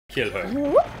Kill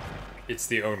her. It's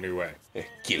the only way.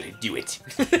 Kill her, do it.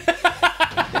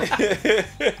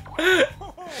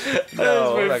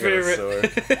 No, I'm my not gonna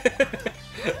favorite.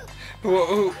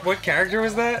 sword. What character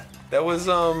was that? That was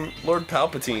Lord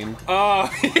Palpatine Oh,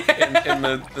 yeah. in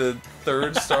the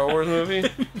third Star Wars movie. Do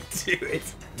it.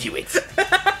 Do it.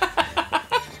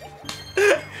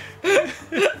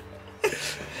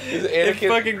 It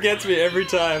fucking gets me every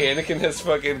time. Anakin has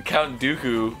fucking Count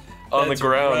Dooku on the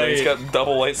ground, and he's got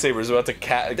double lightsabers about to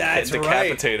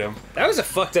decapitate him. That was a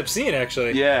fucked up scene,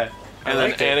 actually. Yeah. And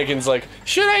then Anakin's like,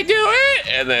 should I do it?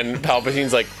 And then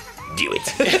Palpatine's like, do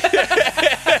it.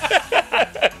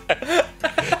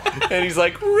 And he's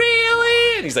like,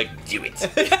 really? And he's like, do it.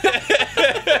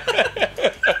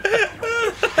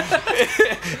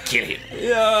 Kill him.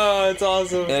 Yeah, it's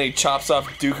awesome. And then he chops off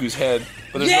Dooku's head.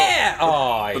 But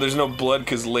there's no blood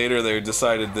because later they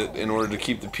decided that in order to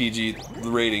keep the PG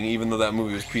rating, even though that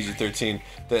movie was PG-13,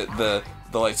 that the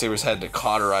lightsabers had to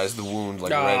cauterize the wound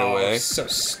like right away. So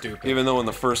stupid. Even though in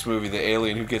the first movie, the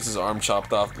alien who gets his arm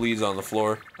chopped off bleeds on the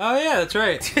floor. Oh yeah, that's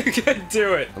right.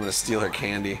 Do it. I'm gonna steal her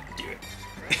candy. Do it.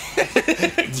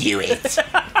 Do it.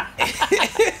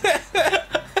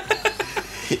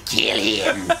 Kill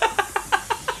him. I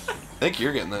think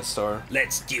you're getting that star.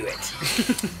 Let's do it.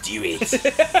 Do it.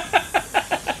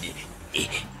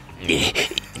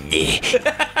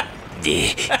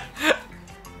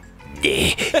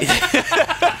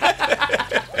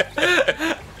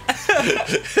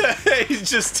 He's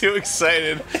just too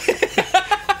excited.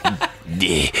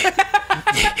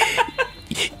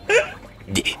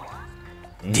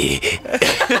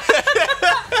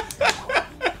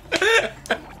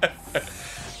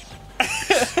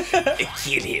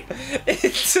 Kill him.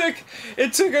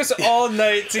 It took us all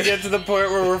night to get to the point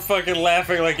where we're fucking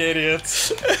laughing like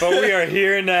idiots. But we are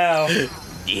here now.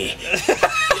 Yeah.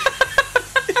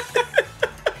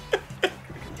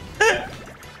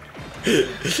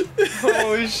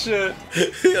 Holy shit.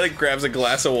 He like grabs a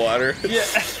glass of water. Yeah.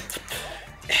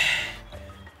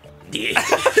 Yeah.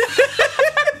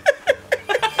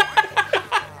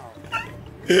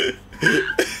 I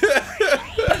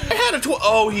had a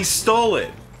oh, he stole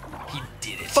it. He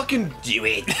did it. Fucking do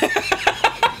it.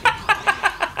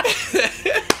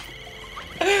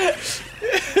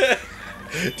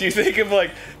 Do you think if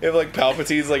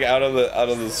Palpatine's like out on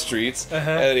the streets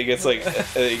and he gets like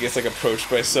approached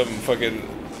by some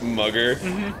fucking mugger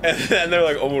and they're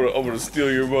like, I'm gonna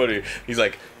steal your money. He's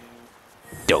like,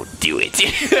 don't do it.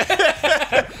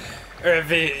 Or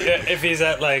if he's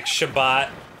at like Shabbat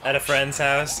at a friend's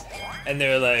house and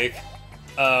they're like,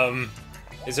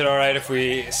 is it alright if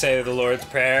we say the Lord's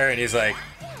Prayer? And he's like,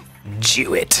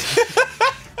 do it.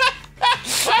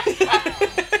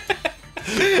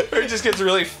 Or he just gets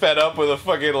really fed up with a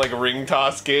fucking like ring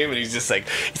toss game and he's just like,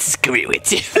 screw it.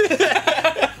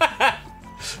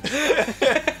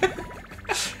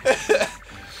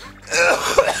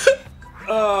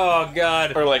 oh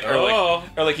god. Or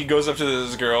like he goes up to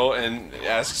this girl and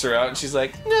asks her out and she's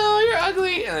like, no, you're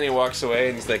ugly, and then he walks away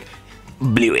and he's like,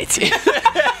 blew it.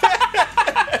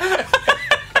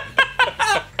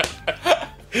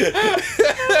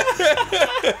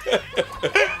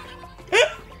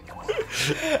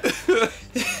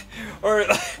 Or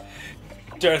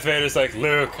Darth Vader's like,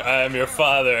 Luke, I am your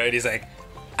father, and he's like,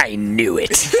 I knew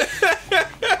it.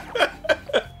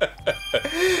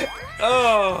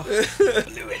 oh,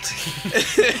 blew it.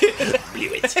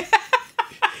 Blew it.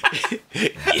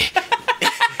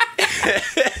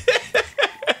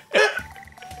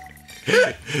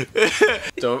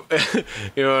 Don't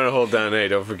you want to hold down A?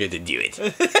 Don't forget to do it.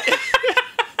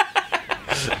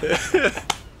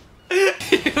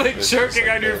 You're like choking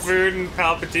on your food, and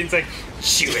Palpatine's like,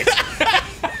 chew it.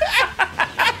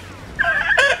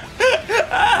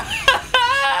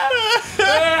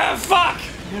 Ah, fuck!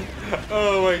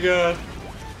 Oh my god.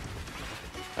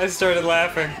 I started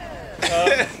laughing.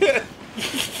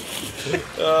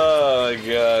 Oh my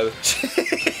god.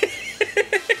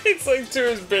 It's like to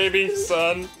his baby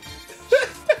son.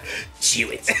 Chew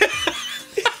it.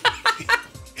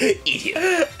 Eat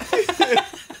it.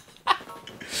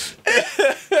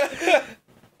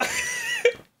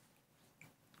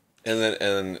 And then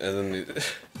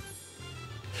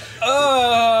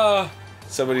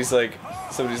somebody's like,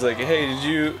 hey, did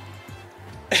you?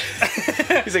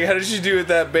 He's like, how did you do at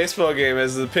that baseball game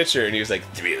as the pitcher? And he was like,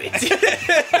 threw it.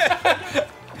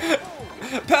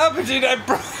 Palpatine,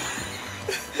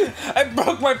 I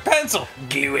broke my pencil.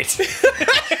 Do it.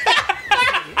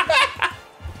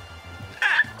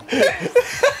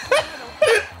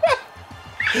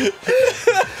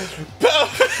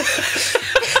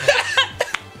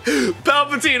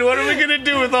 Palpatine, what are we gonna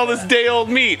do with all this day-old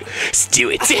meat? Stew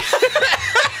it.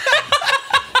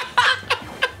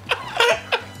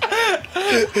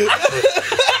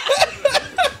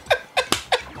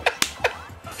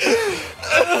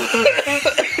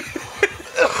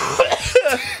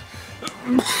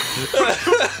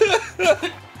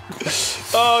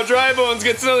 Oh, Dry Bones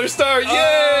gets another star!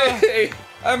 Yay!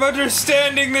 I'm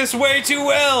understanding this way too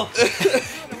well.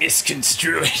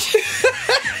 Misconstrue it.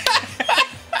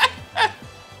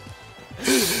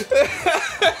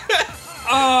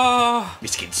 Oh,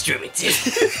 Misconstrue it.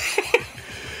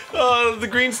 Oh, the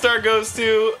green star goes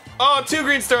to... Oh, 2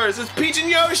 green stars! It's Peach and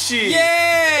Yoshi!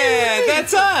 yeah,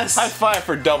 that's us. High five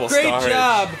for double Great stars.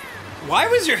 job. Why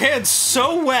was your hand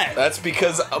so wet? That's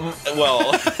because,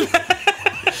 well...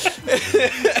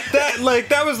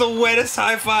 That was the wettest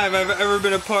high five I've ever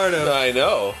been a part of. I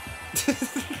know.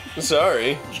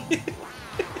 Sorry.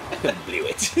 Blew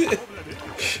it.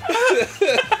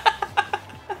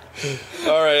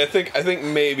 Alright, I think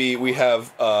maybe we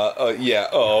have, yeah.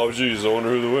 Oh, jeez, I wonder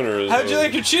who the winner is. How'd you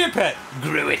like your cheetah pet?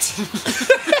 Grew it.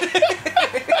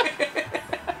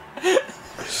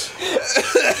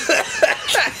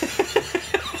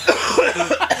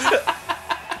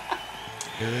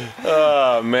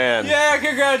 Oh, man. Yeah,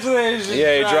 congratulations.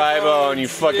 Yay, Dry Bone. Bone, you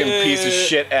fucking piece of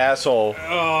shit asshole.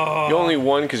 Oh. You only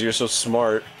won because you're so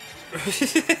smart.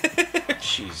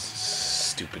 Jesus,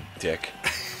 stupid dick.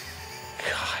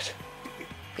 God.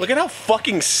 Look at how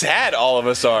fucking sad all of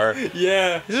us are.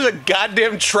 Yeah. This is a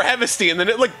goddamn travesty, and then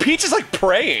Peach is like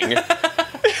praying.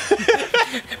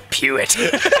 Pew it.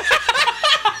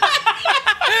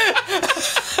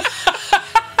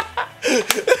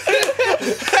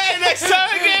 Hey, next time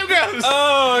the game goes!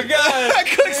 Oh, God.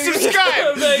 Click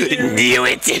subscribe! Thank you. Do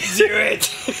it. Do it.